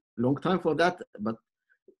long time for that, but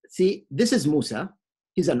see, this is Musa.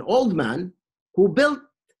 He's an old man who built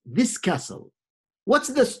this castle.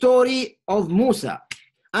 What's the story of Musa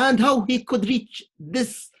and how he could reach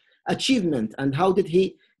this achievement, and how did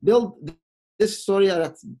he build this story?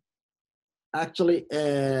 That's actually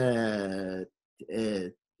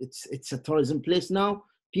it's a tourism place now.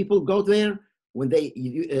 People go there when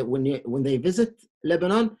they visit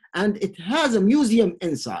Lebanon, and it has a museum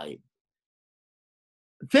inside.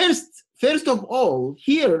 First of all,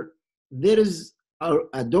 here there is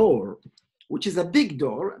a door, which is a big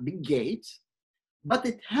door, a big gate, but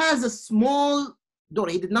it has a small door.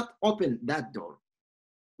 He did not open that door,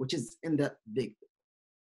 which is in the big.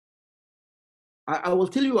 I will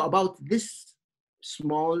tell you about this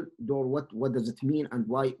small door. What does it mean, and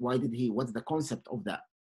why did he? What's the concept of that?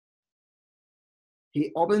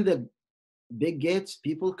 He opened big gates,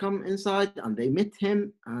 people come inside and they meet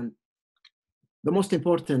him. And the most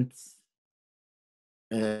important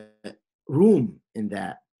uh, room in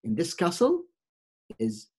this castle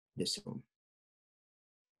is this room.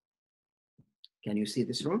 Can you see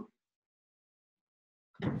this room?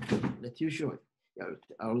 Let you show it.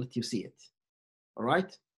 I'll let you see it. All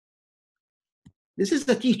right. This is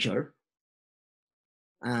the teacher,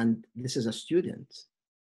 and this is a student.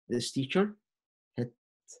 This teacher hit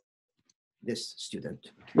this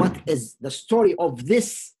student. What is the story of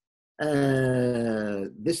this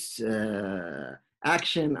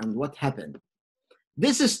action and what happened?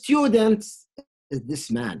 This student is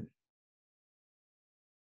this man.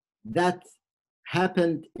 That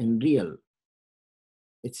happened in real.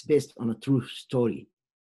 It's based on a true story.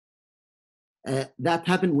 That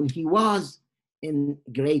happened when he was in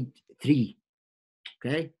grade 3.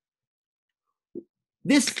 Okay.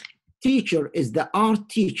 This teacher is the art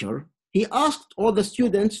teacher. He asked all the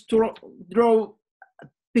students to draw a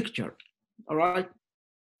picture. All right.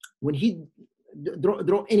 When he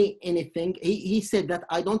draw anything, he said that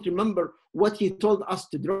I don't remember what he told us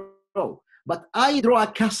to draw, but I draw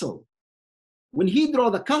a castle. When he drew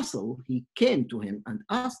the castle, he came to him and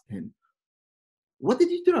asked him, what did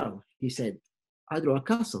you draw? He said, I draw a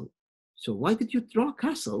castle. So why did you draw a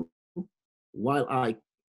castle while I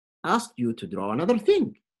asked you to draw another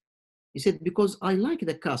thing? He said, because I like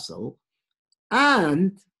the castle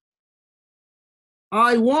and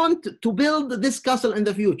I want to build this castle in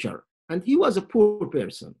the future. And he was a poor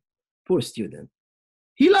person, poor student.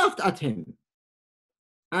 He laughed at him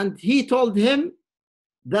and he told him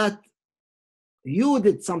that you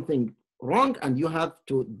did something wrong and you have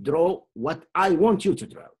to draw what I want you to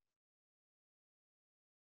draw.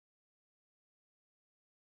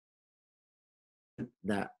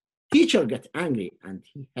 The teacher got angry and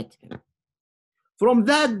he hit him. From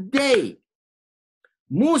that day,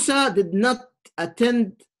 Musa did not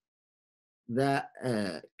attend the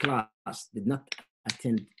class, did not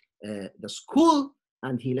attend the school,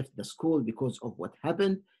 and he left the school because of what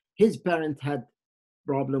happened. His parent had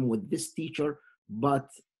problem with this teacher, but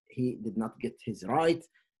he did not get his right,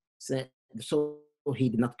 so he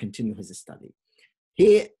did not continue his study.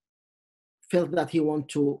 He felt that he wanted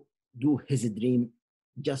to do his dream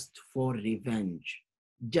just for revenge,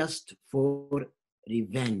 just for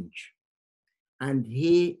revenge. And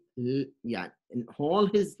he, in all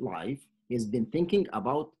his life, he's been thinking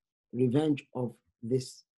about revenge of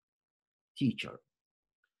this teacher.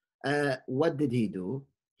 What did he do?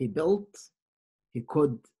 He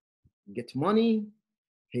could get money,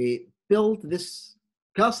 he built this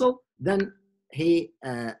castle, then he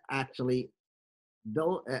actually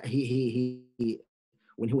built,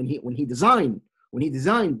 when he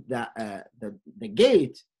designed the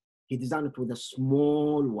gate, he designed it with a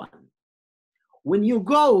small one. When you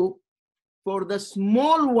go for the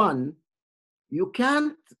small one, you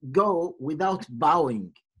can't go without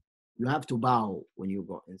bowing. You have to bow when you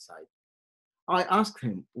go inside. I asked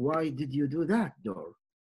him, why did you do that door?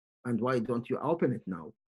 And why don't you open it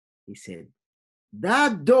now? He said,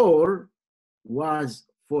 that door was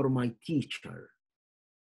for my teacher.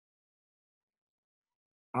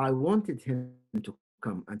 I wanted him to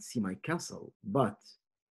come and see my castle, but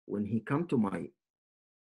when he come to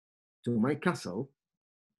my castle,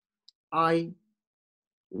 I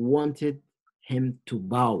wanted him to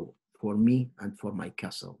bow for me and for my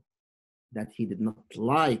castle, that he did not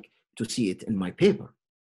like to see it in my paper.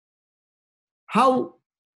 How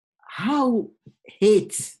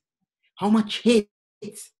much hate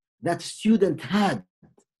that student had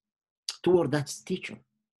toward that teacher.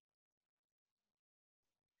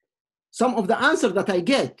 Some of the answers that I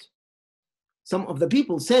get, some of the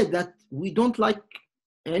people said that we don't like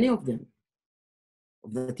any of them,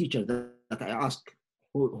 of the teacher that I ask,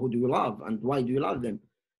 who do you love and why do you love them?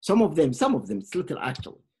 Some of them, it's little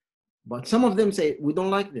actually, but some of them say we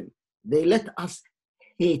don't like them. They let us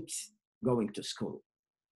hate going to school.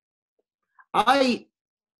 I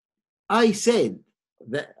said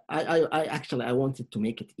that I wanted to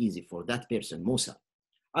make it easy for that person, Musa.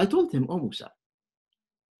 I told him, oh Musa,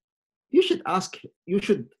 you should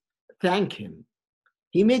thank him.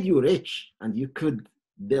 He made you rich and you could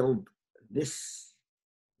build this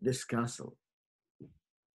castle.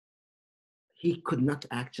 He could not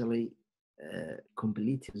actually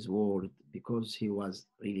complete his word because he was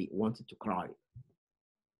really wanted to cry.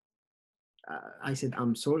 I said,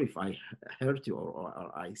 I'm sorry if I hurt you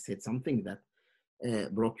or I said something that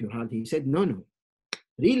broke your heart. He said, no,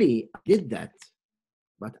 really, I did that,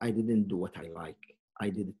 but I didn't do what I like. I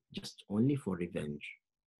did it just only for revenge.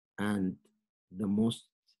 And the most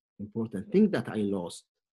important thing that I lost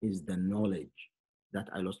is the knowledge that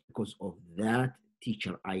I lost because of that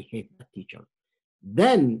teacher. I hate that teacher.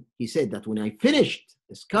 Then he said that when I finished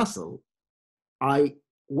this castle, I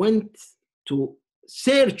went to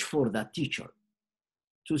search for that teacher,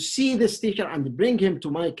 to see this teacher and bring him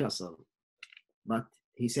to my castle. But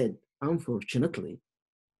he said, unfortunately,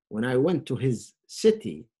 when I went to his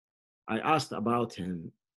city, I asked about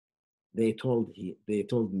him. They told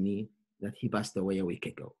me that he passed away a week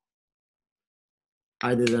ago.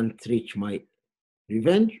 I didn't reach my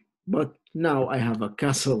revenge, but now I have a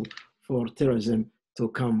castle for terrorism to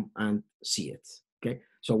come and see it. Okay,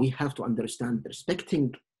 so we have to understand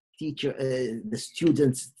respecting the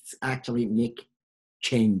students actually make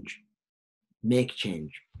change.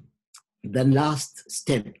 The last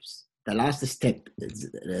step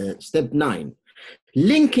is step 9,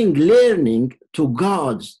 linking learning to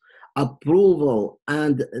God's approval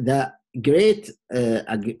and the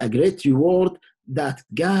a great reward that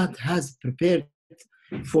God has prepared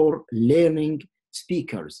for learning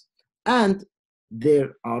speakers. And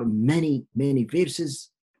there are many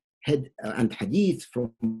verses and hadith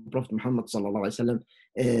from Prophet Muhammad sallallahu alaihi wasallam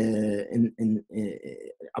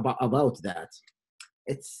about that.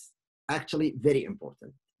 It's actually very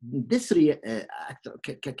important. This I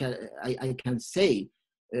can say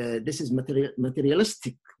this is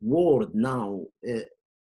materialistic world now.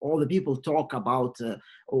 All the people talk about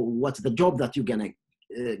what's the job that you're gonna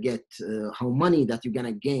get, how money that you're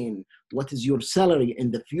gonna gain, what is your salary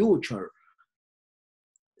in the future.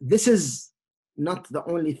 This is not the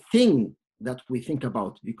only thing that we think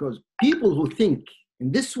about, because people who think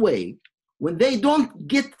in this way, when they don't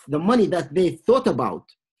get the money that they thought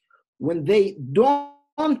about, when they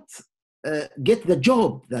don't get the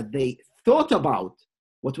job that they thought about,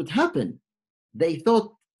 what would happen? They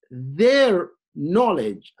thought their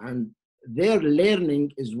knowledge and their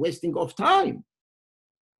learning is wasting of time.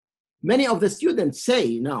 Many of the students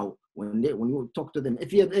say now, when you talk to them, if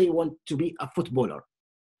they want to be a footballer,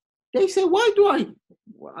 they say, why do I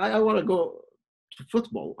want to go to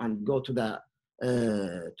football and go to a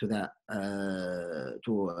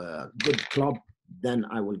good club, then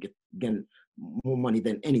I will get more money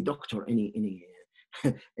than any doctor, any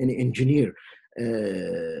engineer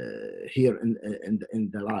here in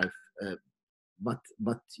the life.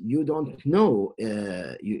 But you don't know.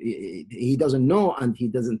 He doesn't know, and he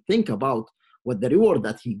doesn't think about what the reward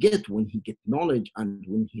that he get when he get knowledge and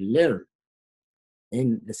when he learn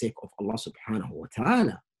in the sake of Allah subhanahu wa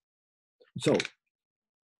ta'ala. So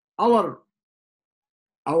our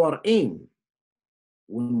aim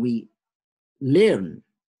when we learn,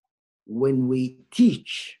 when we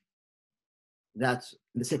teach, that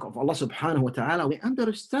in the sake of Allah subhanahu wa ta'ala, we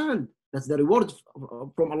understand that the reward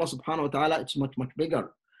from Allah subhanahu wa ta'ala, it's much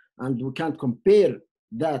bigger, and we can't compare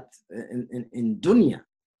that in dunya.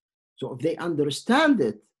 So if they understand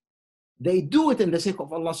it, they do it in the sake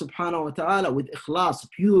of Allah subhanahu wa ta'ala with ikhlas,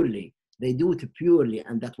 purely. They do it purely,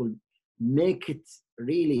 and that will make it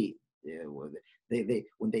really,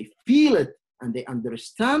 when they feel it and they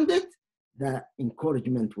understand it, the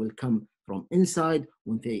encouragement will come from inside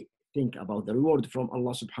when they think about the reward from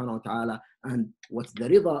Allah subhanahu wa ta'ala, and what's the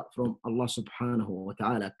rida from Allah subhanahu wa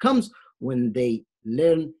ta'ala comes when they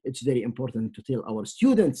learn. It's very important to tell our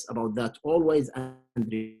students about that always and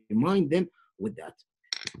remind them with that.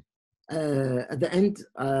 At the end,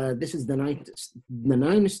 this is the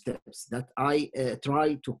 9 steps that I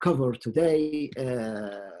try to cover today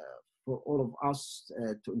for all of us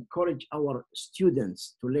to encourage our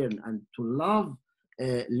students to learn and to love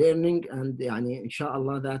learning, and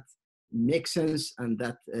inshallah that makes sense, and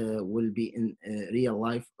that will be in real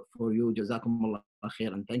life for you. Jazakumullah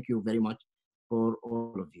khair, and thank you very much for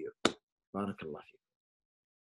all of you. Barakallah.